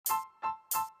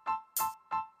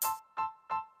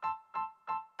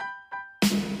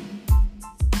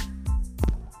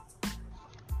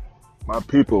My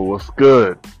people, what's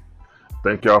good?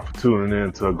 Thank y'all for tuning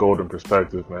in to a Golden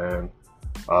Perspective, man.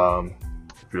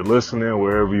 If you're listening,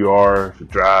 wherever you are, if you're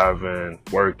driving,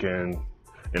 working,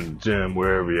 in the gym,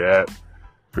 wherever you're at,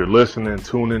 if you're listening,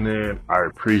 tuning in, I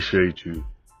appreciate you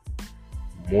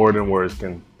more than words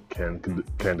can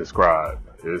describe.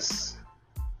 It's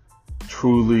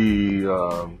truly,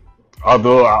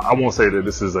 although I won't say that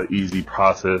this is an easy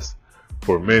process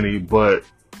for many, but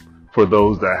for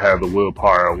those that have the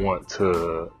willpower and want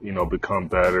to, become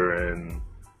better in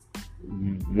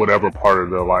whatever part of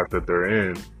their life that they're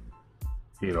in,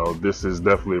 this is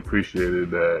definitely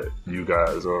appreciated that you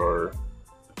guys are,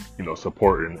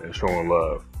 supporting and showing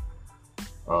love.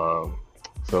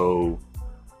 So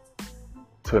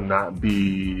to not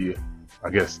be, I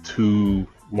guess, too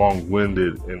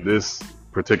long-winded in this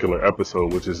particular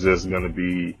episode, which is just going to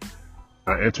be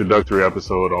an introductory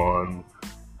episode on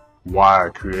why I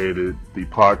created the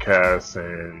podcast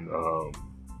and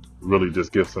really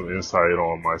just give some insight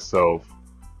on myself.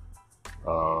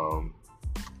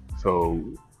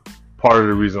 So part of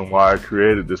the reason why I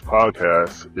created this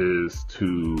podcast is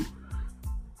to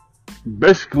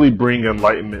basically bring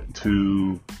enlightenment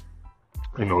to,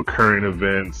 current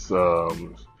events,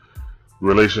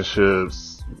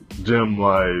 relationships, gym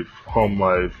life, home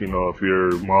life, if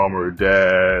you're mom or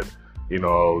dad,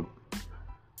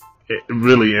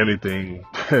 really anything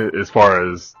as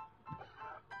far as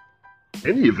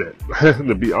any event.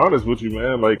 To be honest with you,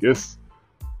 man,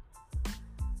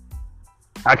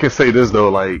 I can say this though,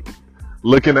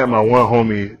 looking at my one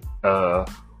homie,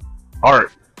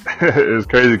 Art, is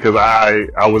crazy because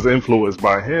I was influenced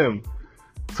by him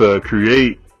to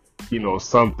create,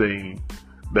 something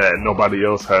that nobody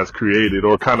else has created,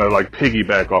 or kind of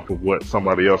piggyback off of what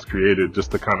somebody else created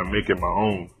just to kind of make it my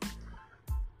own.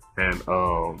 And,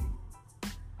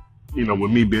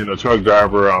 with me being a truck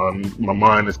driver, my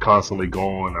mind is constantly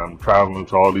going. I'm traveling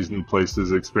to all these new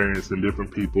places, experiencing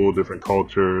different people, different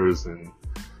cultures, and,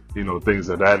 things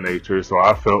of that nature. So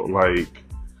I felt like,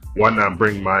 why not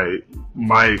bring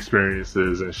my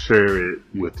experiences and share it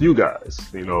with you guys?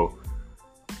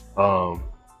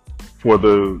 For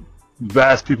the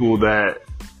vast people that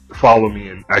follow me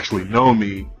and actually know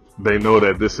me, they know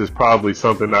that this is probably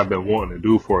something I've been wanting to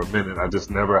do for a minute. I just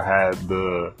never had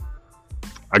the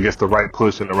right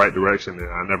push in the right direction, and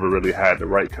I never really had the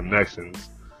right connections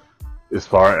as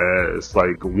far as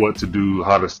what to do,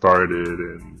 how to start it,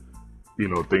 and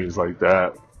things like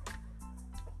that.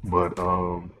 But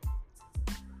like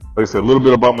I said, a little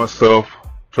bit about myself.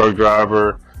 Truck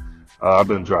driver. I've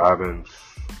been driving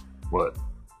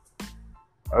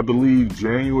I believe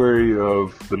January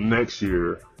of the next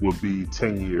year will be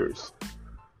 10 years.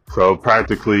 So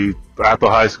practically after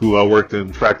high school, I worked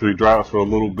in factory drivers for a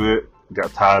little bit.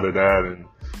 Got tired of that and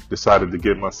decided to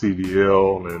get my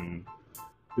CDL, and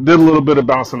did a little bit of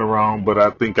bouncing around, but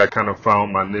I think I kind of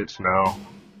found my niche now.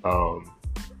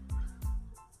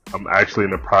 I'm actually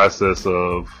in the process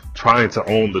of trying to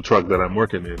own the truck that I'm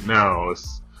working in now.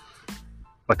 It's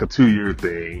like a 2-year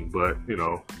thing, but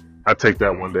I take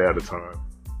that one day at a time.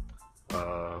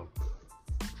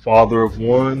 Father of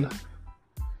one.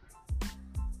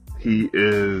 He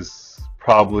is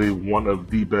probably one of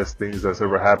the best things that's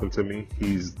ever happened to me.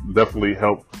 He's definitely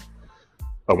helped.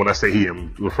 When I say he,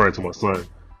 I'm referring to my son.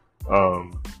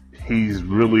 He's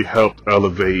really helped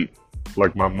elevate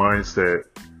my mindset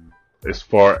as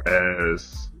far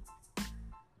as,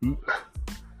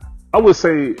 I would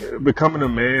say, becoming a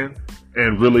man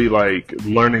and really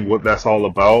learning what that's all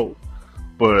about.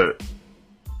 But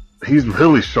he's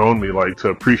really shown me to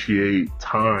appreciate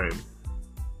time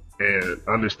and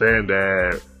understand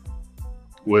that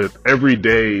with every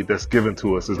day that's given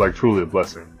to us is truly a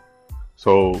blessing.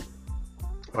 So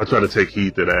I try to take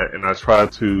heed to that, and I try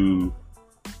to,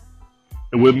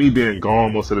 and with me being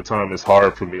gone most of the time, it's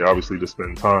hard for me obviously to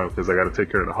spend time because I got to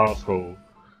take care of the household.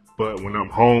 But when I'm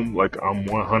home, I'm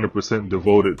 100%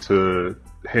 devoted to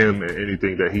him and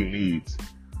anything that he needs.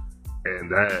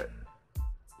 And that,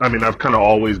 I've kind of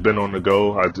always been on the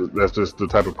go. That's just the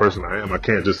type of person I am. I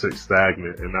can't just sit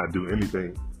stagnant and not do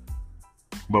anything.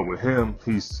 But with him,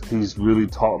 he's really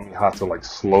taught me how to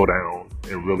slow down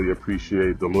and really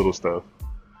appreciate the little stuff.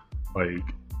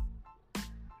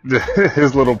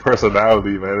 His little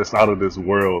personality, man, it's out of this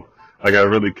world. I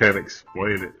really can't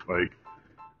explain it.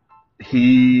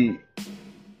 Me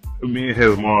and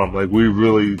his mom, we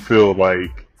really feel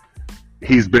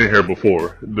he's been here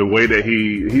before. The way that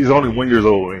he's only 1 year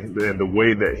old, and the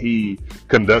way that he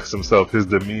conducts himself, his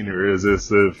demeanor is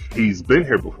as if he's been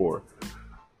here before.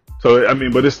 So,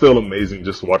 but it's still amazing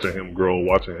just watching him grow,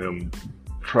 watching him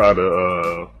try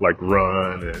to,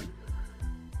 run and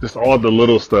just all the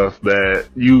little stuff that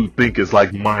you think is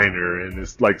like minor and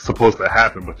it's like supposed to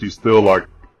happen, but you still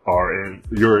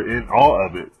you're in awe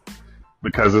of it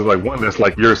because it's like one that's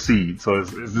like your seed, so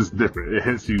it's just different. It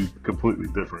hits you completely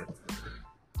different.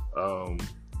 Um,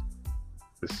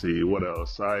 let's see what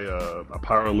else. I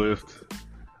power lift.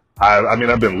 I mean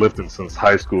I've been lifting since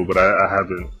high school, but I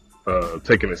haven't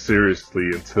taken it seriously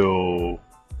until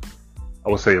I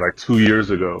would say like 2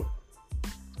 years ago,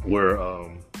 where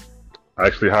I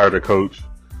actually hired a coach,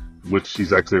 which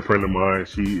she's actually a friend of mine.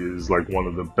 She is like one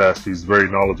of the best. She's very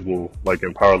knowledgeable, like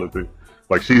in powerlifting.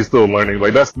 Like she's still learning.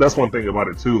 Like that's one thing about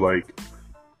it too. Like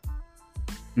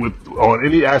with on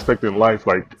any aspect in life,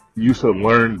 like you should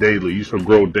learn daily. You should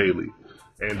grow daily,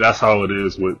 and that's how it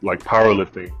is with like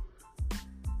powerlifting.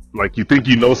 Like you think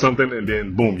you know something, and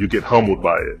then boom, you get humbled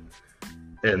by it.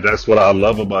 And that's what I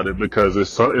love about it because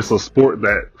it's a sport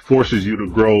that forces you to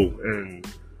grow and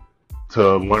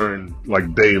to learn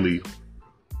like daily.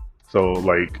 So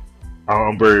like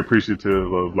I'm very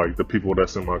appreciative of like the people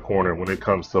that's in my corner when it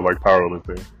comes to like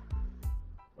powerlifting.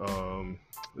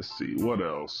 Let's see what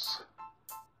else.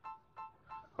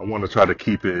 I want to try to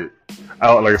keep it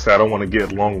out. Like I said, I don't want to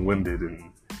get long-winded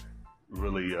and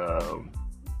really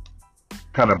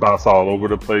kind of bounce all over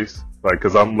the place. Like,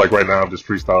 cause I'm like right now I'm just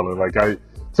freestyling. Like I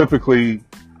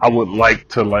would like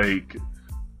to like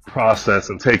process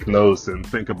and take notes and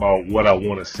think about what I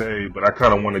want to say, but I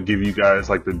kind of want to give you guys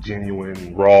like the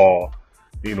genuine, raw,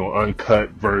 uncut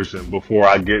version before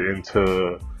I get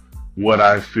into what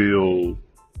I feel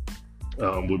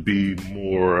would be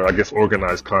more, I guess,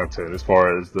 organized content as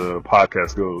far as the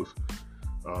podcast goes.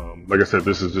 Like I said,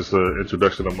 this is just an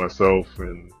introduction of myself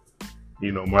and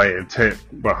my intent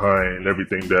behind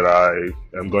everything that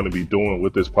I am going to be doing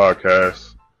with this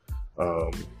podcast.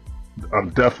 I'm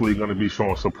definitely going to be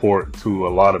showing support to a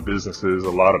lot of businesses, a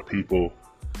lot of people,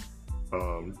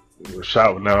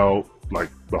 shouting out like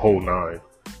the whole nine.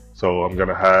 So I'm going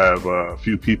to have a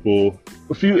few people,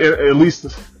 at least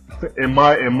in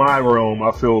my realm.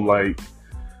 I feel like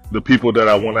the people that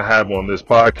I want to have on this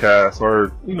podcast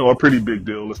are, a pretty big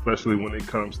deal, especially when it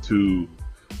comes to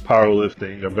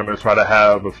powerlifting. I'm going to try to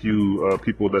have a few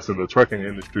people that's in the trucking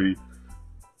industry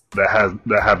that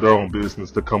have their own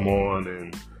business to come on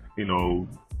and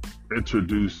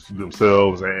introduce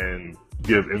themselves and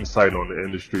give insight on the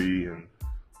industry and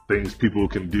things people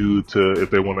can do to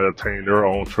if they want to obtain their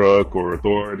own truck or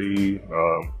authority.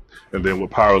 And then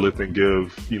with powerlifting,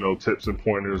 give tips and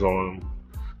pointers on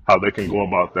how they can go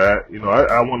about that.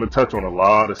 I want to touch on a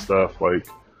lot of stuff like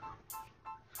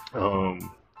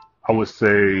I would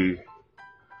say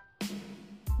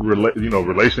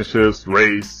relationships,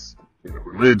 race,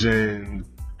 religion,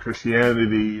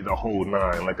 Christianity, the whole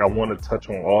nine. Like I want to touch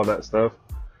on all that stuff,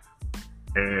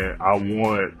 and I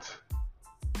want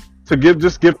to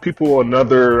give people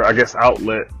another, I guess,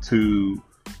 outlet to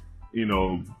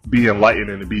be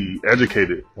enlightened and to be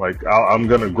educated. Like I'm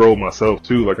gonna grow myself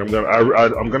too. Like I'm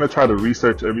gonna try to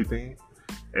research everything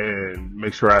and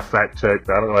make sure I fact check.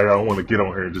 I don't want to get on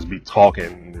here and just be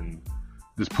talking and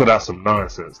just put out some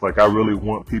nonsense. Like I really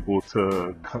want people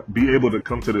to be able to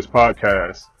come to this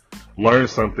podcast, learn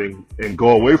something, and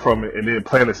go away from it, and then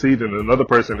plant a seed in another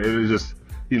person. It is just,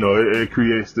 it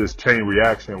creates this chain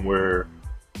reaction where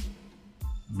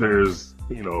there's,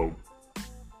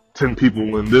 10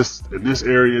 people in this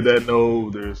area that know,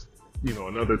 there's,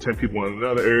 another 10 people in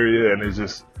another area, and it's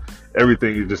just,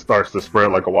 everything just starts to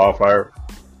spread like a wildfire.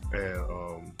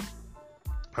 And,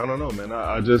 I don't know, man,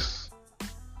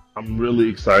 I'm really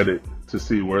excited to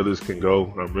see where this can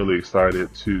go. I'm really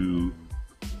excited to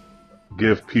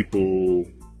give people,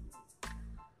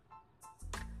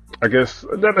 I guess,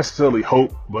 not necessarily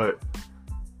hope, but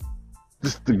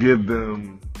just to give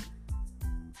them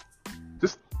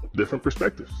just different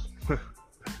perspectives.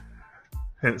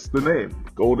 Hence the name,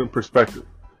 Golden Perspective.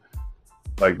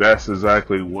 Like that's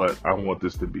exactly what I want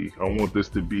this to be. I want this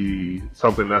to be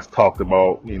something that's talked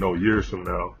about, years from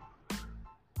now.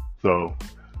 So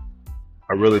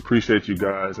I really appreciate you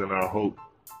guys, and I hope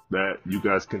that you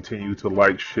guys continue to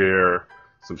like, share,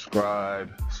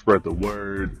 subscribe, spread the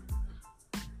word.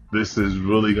 This is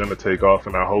really going to take off,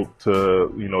 and I hope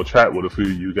to, chat with a few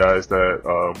of you guys that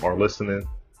are listening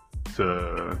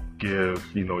to give,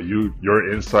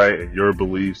 your insight and your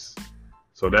beliefs.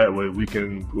 So that way we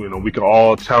can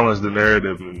all challenge the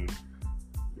narrative and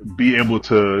be able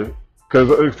to,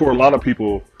 because for a lot of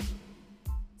people,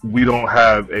 we don't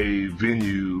have a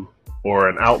venue or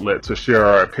an outlet to share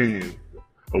our opinion,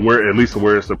 or at least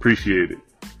where it's appreciated.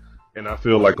 And I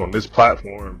feel like on this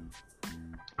platform,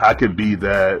 I could be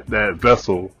that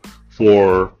vessel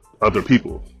for other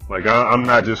people. Like I'm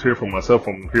not just here for myself,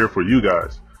 I'm here for you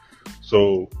guys.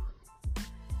 So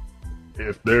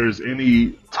if there's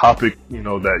any topic,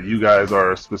 that you guys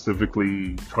are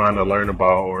specifically trying to learn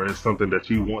about, or is something that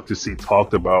you want to see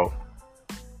talked about,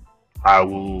 I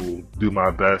will do my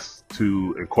best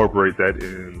to incorporate that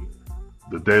in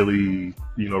the daily,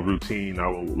 routine. I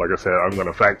will, like I said, I'm going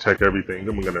to fact check everything.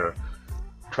 I'm going to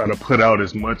try to put out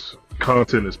as much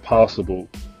content as possible.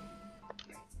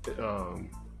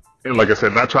 And like I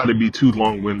said, not try to be too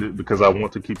long-winded, because I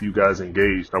want to keep you guys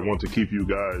engaged. I want to keep you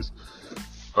guys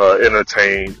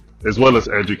entertained as well as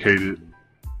educated,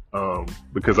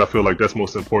 because I feel like that's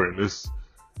most important.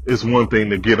 It's one thing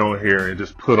to get on here and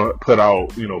just put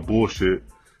out bullshit,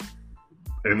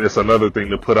 and it's another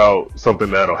thing to put out something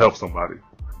that'll help somebody.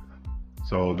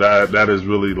 So that is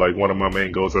really like one of my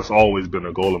main goals. That's always been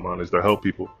a goal of mine, is to help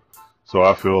people. So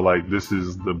I feel like this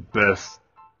is the best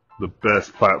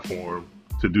platform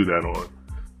to do that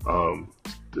on.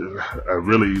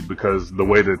 Really, because the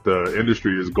way that the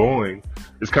industry is going,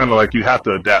 it's kind of like you have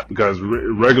to adapt, because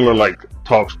regular like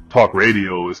talk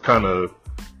radio is kind of,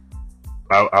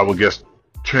 I would guess,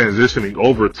 transitioning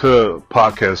over to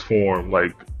podcast form,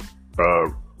 like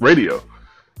radio.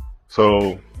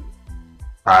 So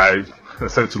I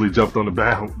essentially jumped on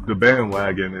the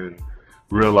bandwagon and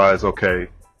realized, okay,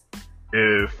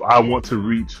 if I want to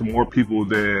reach more people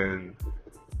than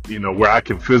where I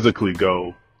can physically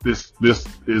go, this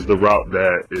is the route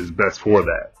that is best for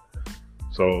that.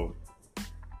 So,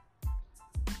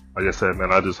 like I said,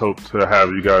 man, I just hope to have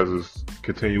you guys'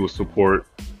 continuous support.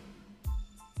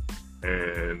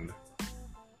 And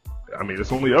I mean,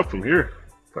 it's only up from here.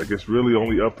 Like, it's really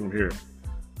only up from here.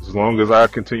 As long as I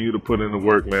continue to put in the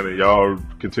work, man, and y'all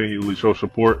continually show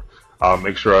support, I'll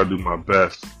make sure I do my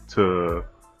best to,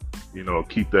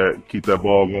 keep that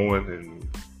ball going and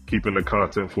keeping the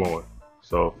content flowing.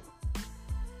 So,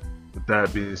 with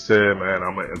that being said, man,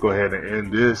 I'm gonna go ahead and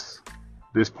end this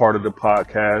part of the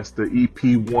podcast, the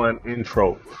EP-1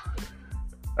 intro.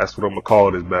 That's what I'm gonna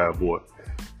call this bad boy.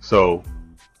 So,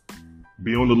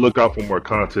 be on the lookout for more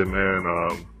content,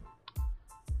 man.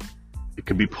 It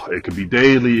could be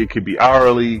daily, it could be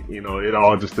hourly. It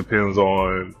all just depends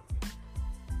on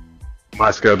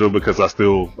my schedule, because I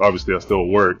still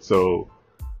work. So,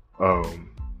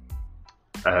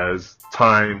 as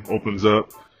time opens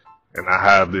up and I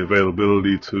have the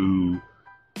availability to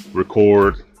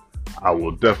record, I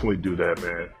will definitely do that,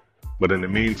 man. But in the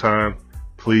meantime,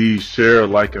 please share,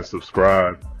 like, and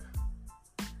subscribe.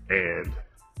 And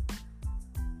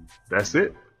that's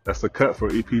it. That's the cut for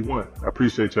EP1. I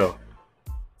appreciate y'all.